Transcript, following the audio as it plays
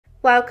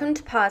Welcome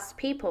to Past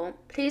People.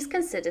 Please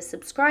consider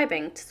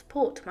subscribing to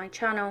support my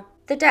channel.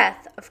 The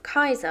death of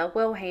Kaiser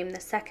Wilhelm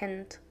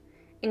II.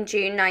 In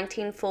June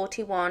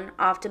 1941,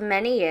 after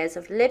many years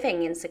of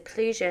living in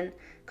seclusion,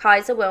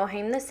 Kaiser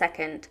Wilhelm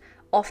II,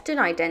 often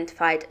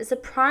identified as the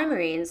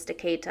primary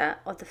instigator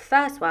of the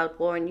First World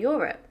War in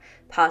Europe,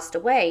 passed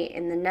away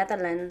in the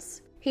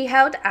Netherlands. He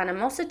held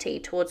animosity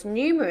towards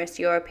numerous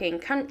European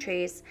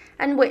countries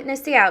and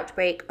witnessed the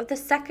outbreak of the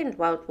Second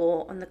World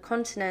War on the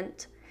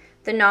continent.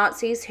 The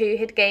Nazis, who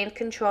had gained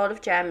control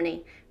of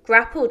Germany,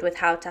 grappled with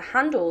how to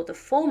handle the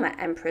former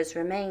emperor's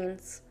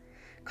remains.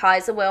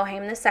 Kaiser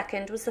Wilhelm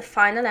II was the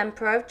final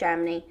emperor of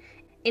Germany,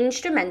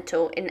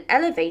 instrumental in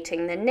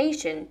elevating the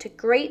nation to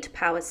great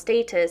power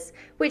status,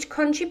 which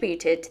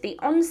contributed to the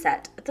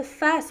onset of the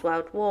First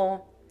World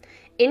War.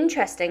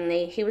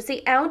 Interestingly, he was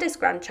the eldest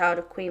grandchild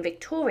of Queen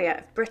Victoria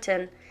of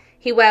Britain.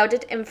 He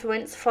wielded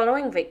influence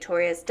following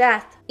Victoria's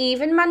death,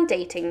 even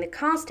mandating the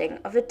casting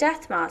of a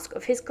death mask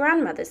of his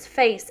grandmother's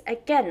face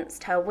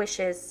against her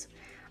wishes.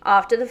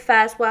 After the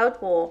First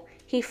World War,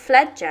 he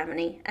fled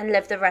Germany and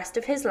lived the rest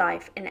of his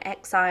life in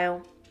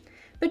exile.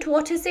 But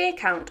what is the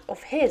account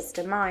of his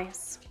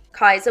demise?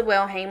 Kaiser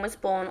Wilhelm was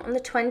born on the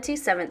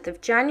 27th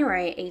of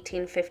January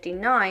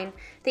 1859,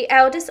 the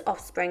eldest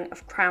offspring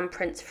of Crown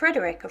Prince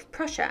Frederick of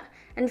Prussia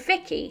and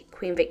Vicky,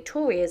 Queen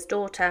Victoria's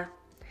daughter.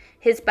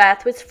 His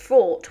birth was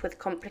fraught with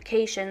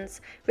complications,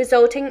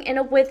 resulting in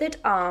a withered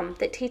arm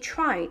that he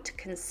tried to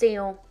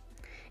conceal.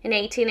 In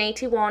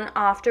 1881,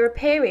 after a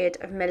period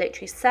of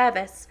military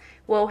service,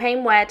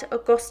 Wilhelm wed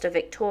Augusta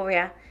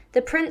Victoria,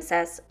 the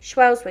Princess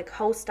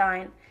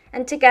Schleswig-Holstein,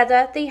 and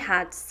together they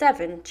had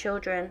 7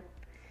 children.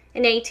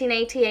 In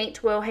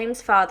 1888,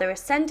 Wilhelm's father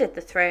ascended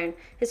the throne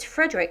as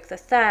Frederick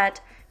III,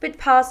 but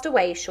passed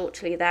away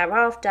shortly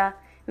thereafter,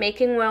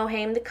 making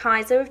Wilhelm the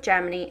Kaiser of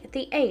Germany at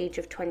the age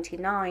of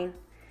 29.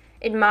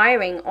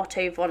 Admiring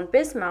Otto von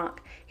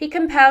Bismarck, he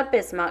compelled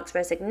Bismarck's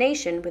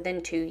resignation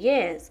within 2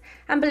 years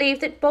and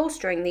believed that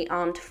bolstering the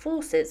armed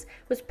forces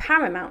was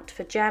paramount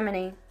for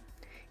Germany.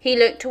 He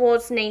looked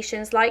towards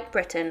nations like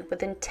Britain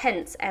with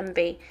intense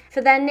envy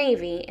for their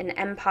navy and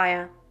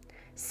empire.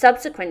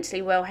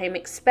 Subsequently, Wilhelm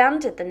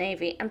expanded the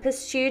navy and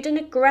pursued an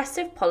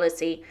aggressive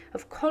policy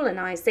of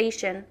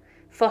colonization,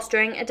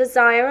 fostering a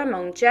desire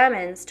among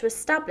Germans to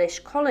establish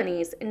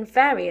colonies in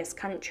various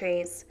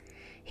countries.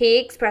 He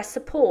expressed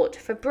support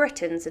for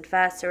Britain's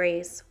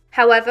adversaries.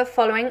 However,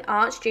 following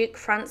Archduke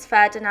Franz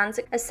Ferdinand's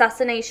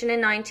assassination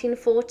in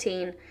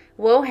 1914,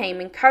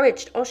 Wilhelm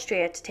encouraged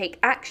Austria to take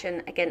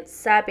action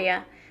against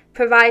Serbia,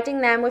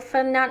 providing them with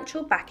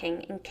financial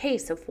backing in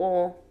case of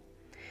war.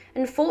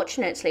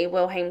 Unfortunately,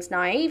 Wilhelm's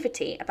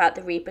naivety about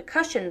the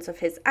repercussions of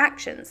his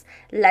actions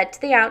led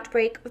to the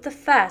outbreak of the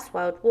First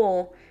World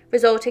War,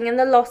 resulting in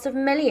the loss of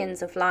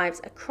millions of lives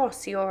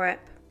across Europe.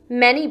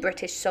 Many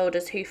British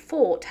soldiers who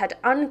fought had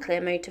unclear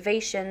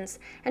motivations,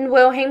 and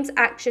Wilhelm's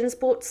actions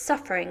brought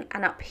suffering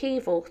and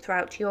upheaval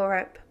throughout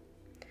Europe.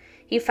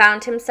 He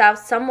found himself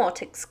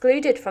somewhat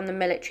excluded from the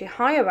military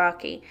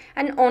hierarchy,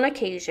 and on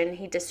occasion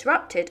he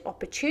disrupted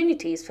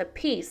opportunities for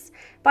peace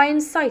by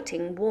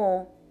inciting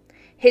war.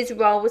 His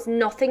role was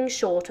nothing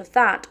short of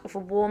that of a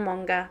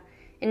warmonger.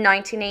 In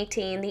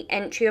 1918, the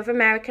entry of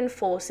American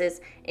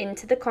forces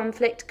into the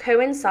conflict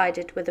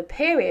coincided with a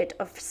period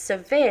of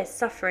severe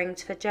suffering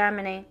for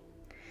Germany.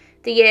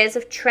 The years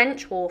of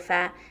trench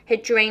warfare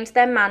had drained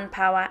their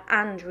manpower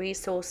and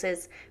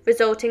resources,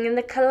 resulting in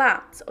the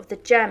collapse of the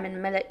German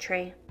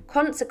military.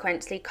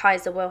 Consequently,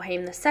 Kaiser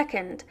Wilhelm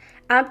II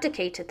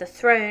abdicated the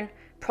throne,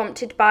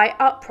 prompted by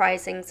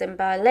uprisings in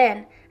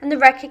Berlin and the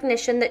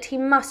recognition that he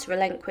must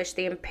relinquish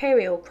the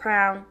imperial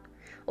crown.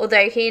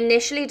 Although he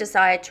initially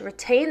desired to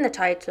retain the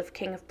title of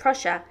King of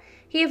Prussia,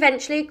 he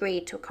eventually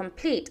agreed to a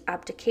complete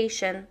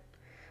abdication.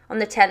 On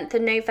the 10th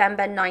of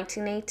November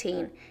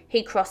 1918,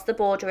 he crossed the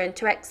border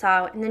into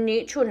exile in the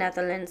neutral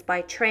Netherlands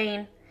by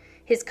train.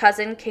 His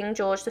cousin King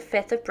George V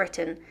of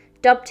Britain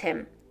dubbed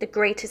him the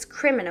greatest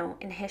criminal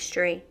in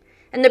history,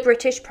 and the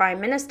British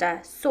Prime Minister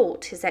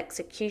sought his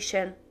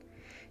execution.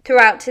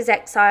 Throughout his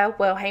exile,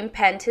 Wilhelm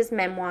penned his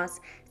memoirs,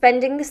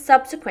 spending the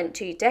subsequent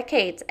 2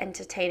 decades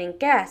entertaining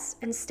guests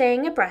and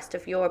staying abreast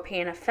of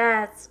European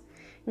affairs.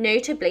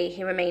 Notably,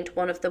 he remained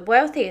one of the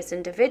wealthiest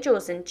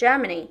individuals in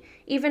Germany,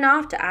 even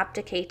after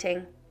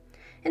abdicating.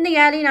 In the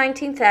early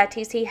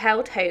 1930s, he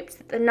held hopes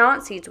that the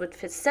Nazis would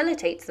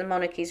facilitate the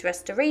monarchy's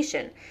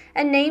restoration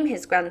and name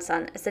his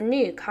grandson as the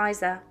new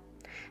Kaiser.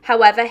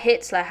 However,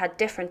 Hitler had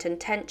different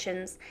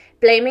intentions,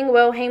 blaming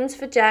Wilhelm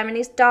for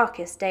Germany's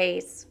darkest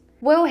days.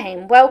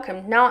 Wilhelm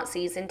welcomed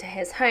Nazis into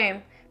his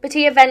home, but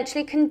he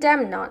eventually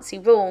condemned Nazi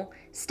rule,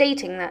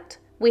 stating that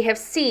 "we have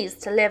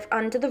ceased to live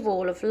under the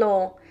rule of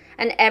law,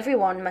 and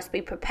everyone must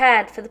be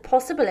prepared for the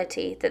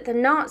possibility that the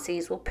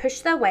Nazis will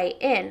push their way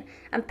in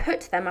and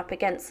put them up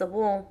against the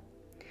wall."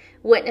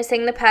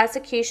 Witnessing the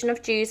persecution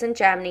of Jews in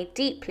Germany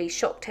deeply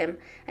shocked him,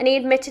 and he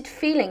admitted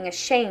feeling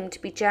ashamed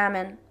to be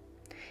German.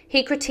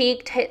 He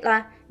critiqued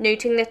Hitler,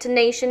 noting that a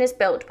nation is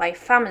built by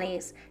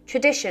families,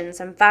 traditions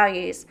and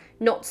values,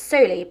 not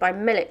solely by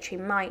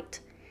military might.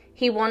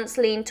 He once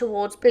leaned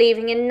towards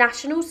believing in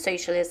National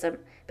Socialism,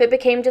 but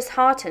became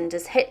disheartened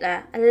as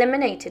Hitler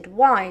eliminated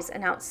wise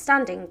and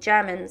outstanding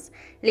Germans,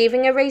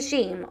 leaving a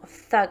regime of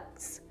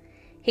thugs.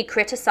 He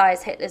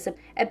criticized Hitler's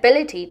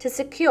ability to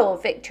secure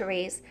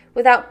victories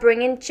without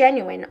bringing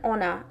genuine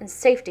honor and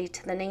safety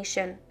to the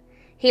nation.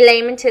 He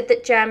lamented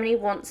that Germany,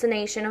 once a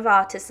nation of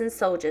artists and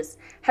soldiers,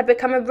 had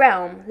become a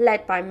realm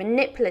led by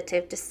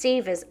manipulative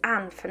deceivers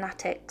and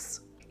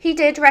fanatics. He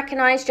did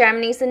recognize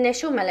Germany's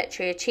initial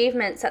military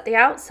achievements at the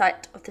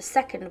outset of the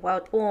Second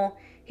World War.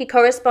 He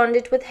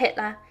corresponded with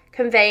Hitler,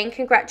 conveying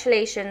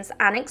congratulations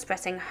and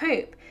expressing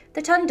hope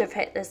that under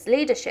Hitler's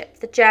leadership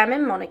the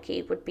German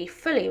monarchy would be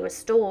fully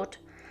restored.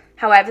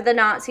 However, the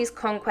Nazis'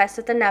 conquest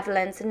of the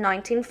Netherlands in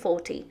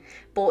 1940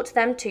 brought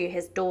them to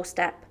his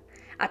doorstep.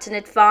 At an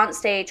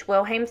advanced age,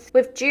 Wilhelm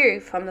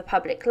withdrew from the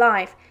public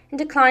life and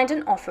declined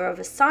an offer of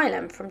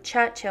asylum from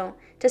Churchill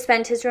to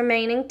spend his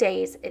remaining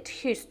days at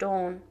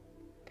Hohenzollern.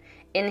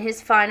 In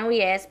his final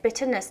years,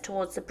 bitterness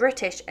towards the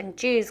British and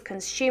Jews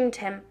consumed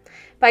him.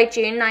 By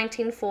June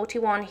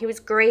 1941, he was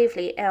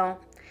gravely ill.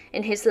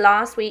 In his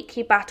last week,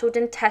 he battled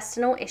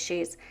intestinal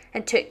issues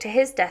and took to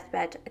his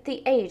deathbed at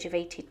the age of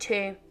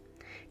 82.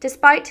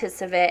 Despite his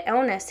severe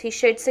illness, he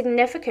showed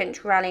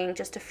significant rallying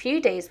just a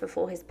few days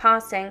before his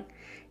passing.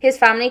 His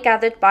family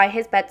gathered by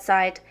his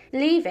bedside,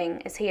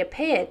 leaving as he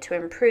appeared to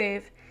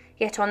improve.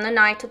 Yet on the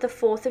night of the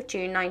 4th of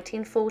June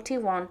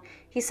 1941,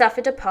 he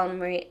suffered a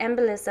pulmonary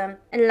embolism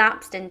and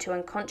lapsed into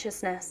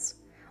unconsciousness.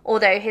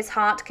 Although his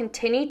heart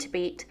continued to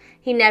beat,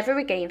 he never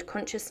regained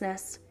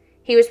consciousness.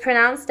 He was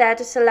pronounced dead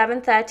at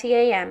 11:30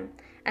 a.m.,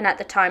 and at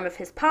the time of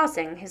his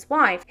passing, his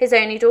wife, his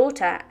only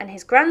daughter, and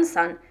his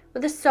grandson were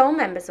the sole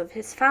members of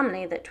his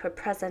family that were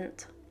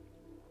present.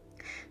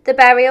 The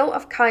burial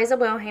of Kaiser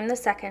Wilhelm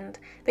II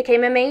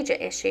became a major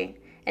issue.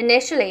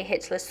 Initially,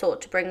 Hitler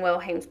sought to bring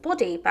Wilhelm's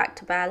body back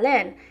to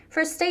Berlin for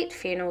a state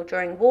funeral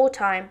during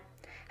wartime.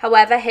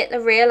 However,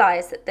 Hitler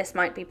realized that this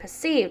might be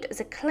perceived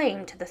as a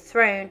claim to the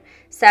throne,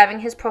 serving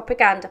his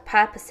propaganda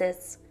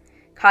purposes.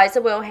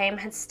 Kaiser Wilhelm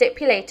had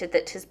stipulated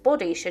that his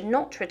body should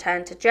not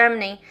return to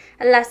Germany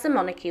unless the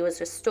monarchy was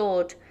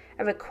restored,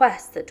 a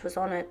request that was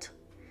honoured.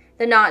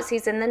 The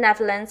Nazis in the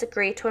Netherlands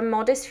agreed to a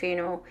modest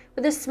funeral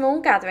with a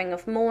small gathering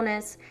of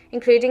mourners,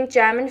 including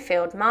German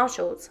field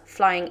marshals,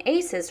 flying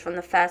aces from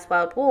the First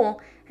World War,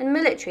 and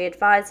military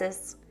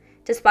advisors.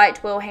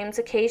 Despite Wilhelm's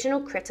occasional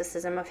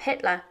criticism of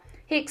Hitler,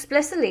 he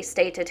explicitly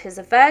stated his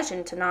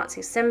aversion to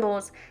Nazi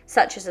symbols,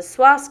 such as a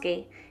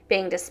swastika,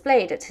 being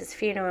displayed at his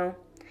funeral.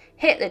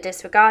 Hitler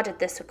disregarded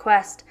this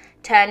request,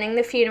 turning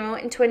the funeral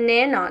into a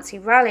near-Nazi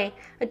rally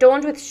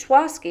adorned with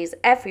swastikas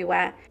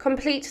everywhere,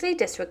 completely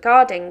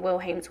disregarding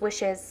Wilhelm's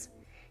wishes.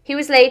 He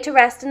was laid to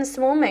rest in a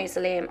small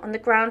mausoleum on the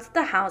grounds of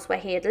the house where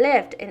he had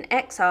lived in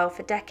exile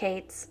for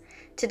decades.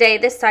 Today,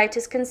 this site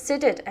is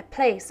considered a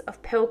place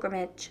of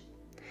pilgrimage.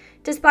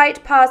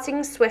 Despite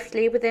passing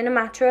swiftly within a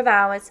matter of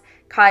hours,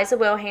 Kaiser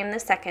Wilhelm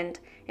II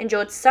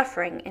endured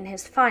suffering in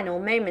his final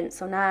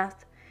moments on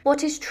earth.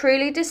 What is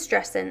truly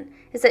distressing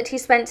is that he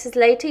spent his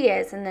later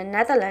years in the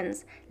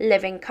Netherlands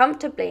living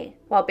comfortably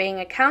while being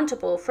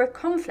accountable for a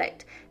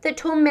conflict that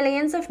tore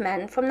millions of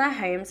men from their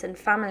homes and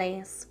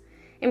families.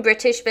 In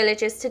British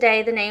villages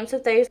today, the names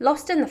of those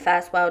lost in the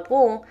First World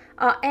War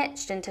are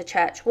etched into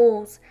church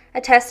walls,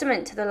 a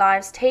testament to the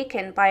lives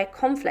taken by a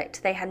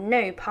conflict they had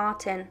no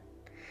part in.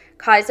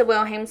 Kaiser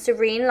Wilhelm's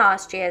serene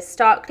last years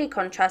starkly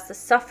contrast the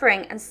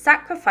suffering and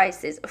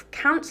sacrifices of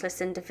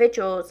countless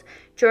individuals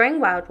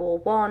during World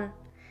War I.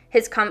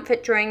 His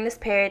comfort during this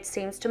period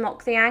seems to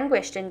mock the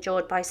anguish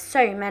endured by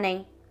so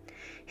many.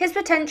 His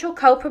potential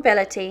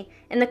culpability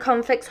in the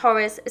conflict's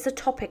horrors is a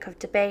topic of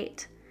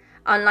debate.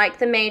 Unlike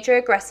the major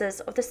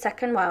aggressors of the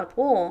Second World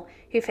War,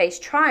 who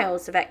faced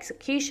trials of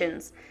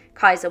executions,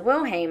 Kaiser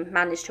Wilhelm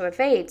managed to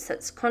evade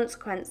such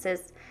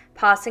consequences,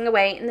 passing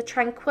away in the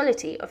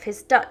tranquility of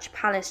his Dutch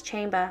palace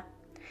chamber.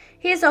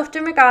 He is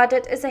often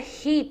regarded as a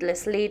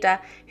heedless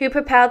leader who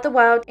propelled the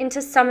world into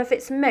some of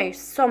its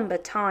most somber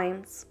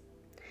times.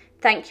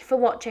 Thank you for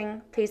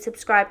watching. Please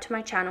subscribe to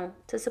my channel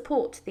to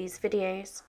support these videos.